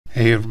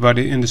Hey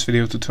everybody, in this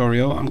video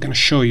tutorial I'm going to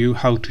show you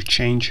how to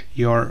change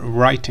your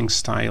writing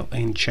style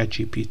in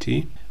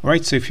ChatGPT.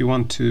 Right, so if you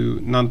want to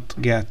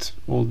not get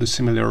all the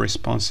similar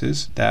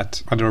responses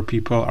that other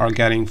people are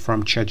getting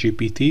from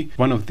ChatGPT,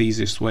 one of the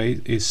easiest ways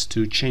is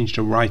to change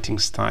the writing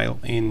style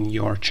in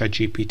your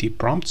ChatGPT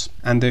prompts.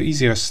 And the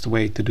easiest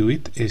way to do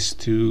it is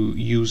to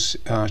use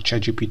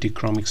ChatGPT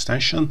Chrome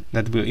extension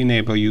that will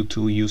enable you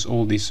to use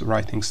all these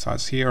writing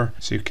styles here.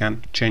 So you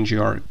can change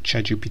your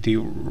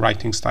ChatGPT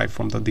writing style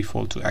from the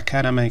default to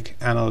academic,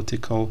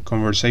 analytical,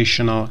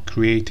 conversational,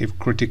 creative,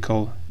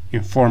 critical,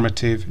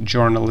 informative,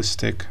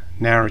 journalistic,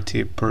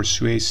 narrative,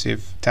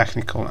 persuasive,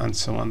 technical, and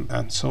so on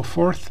and so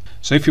forth.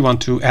 So if you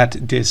want to add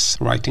this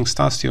writing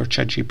styles to your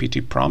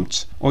ChatGPT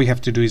prompts, all you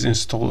have to do is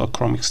install a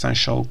Chrome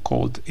extension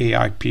called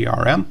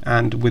AIPRM,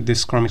 and with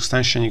this Chrome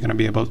extension you're going to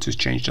be able to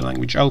change the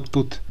language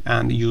output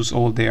and use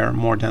all their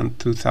more than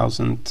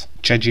 2000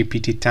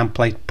 ChatGPT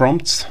template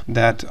prompts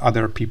that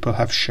other people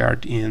have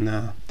shared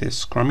in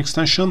this Chrome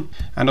extension.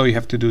 And all you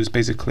have to do is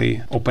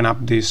basically open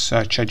up this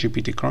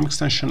ChatGPT Chrome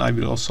extension. I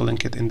will also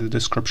link it in the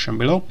description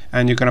below,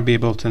 and you're going to be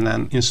able to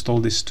then install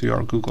this to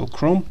your Google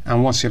Chrome.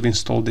 And once you've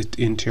installed it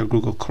into your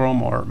Google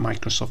Chrome or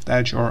Microsoft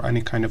Edge or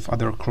any kind of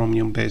other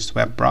Chromium based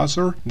web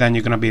browser, then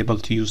you're going to be able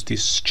to use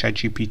this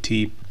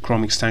ChatGPT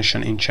Chrome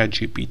extension in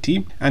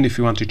ChatGPT. And if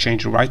you want to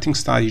change the writing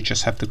style, you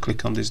just have to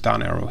click on this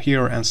down arrow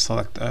here and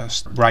select a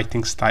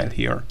writing style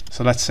here.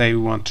 So let's say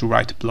we want to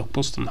write a blog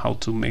post on how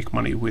to make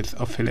money with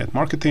affiliate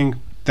marketing.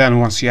 Then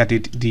once you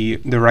added the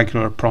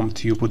regular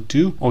prompt you would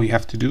do, all you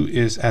have to do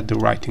is add the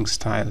writing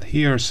style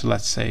here. So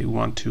let's say we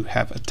want to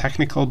have a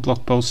technical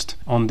blog post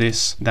on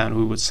this, then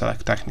we would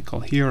select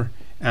technical here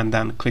and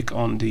then click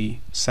on the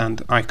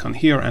send icon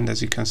here, and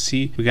as you can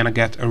see we're gonna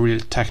get a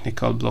real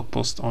technical blog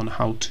post on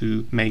how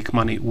to make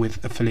money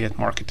with affiliate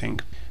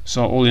marketing.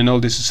 So all in all,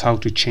 this is how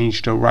to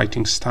change the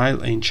writing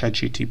style in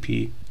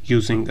ChatGPT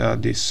using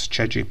this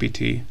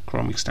ChatGPT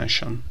Chrome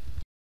extension.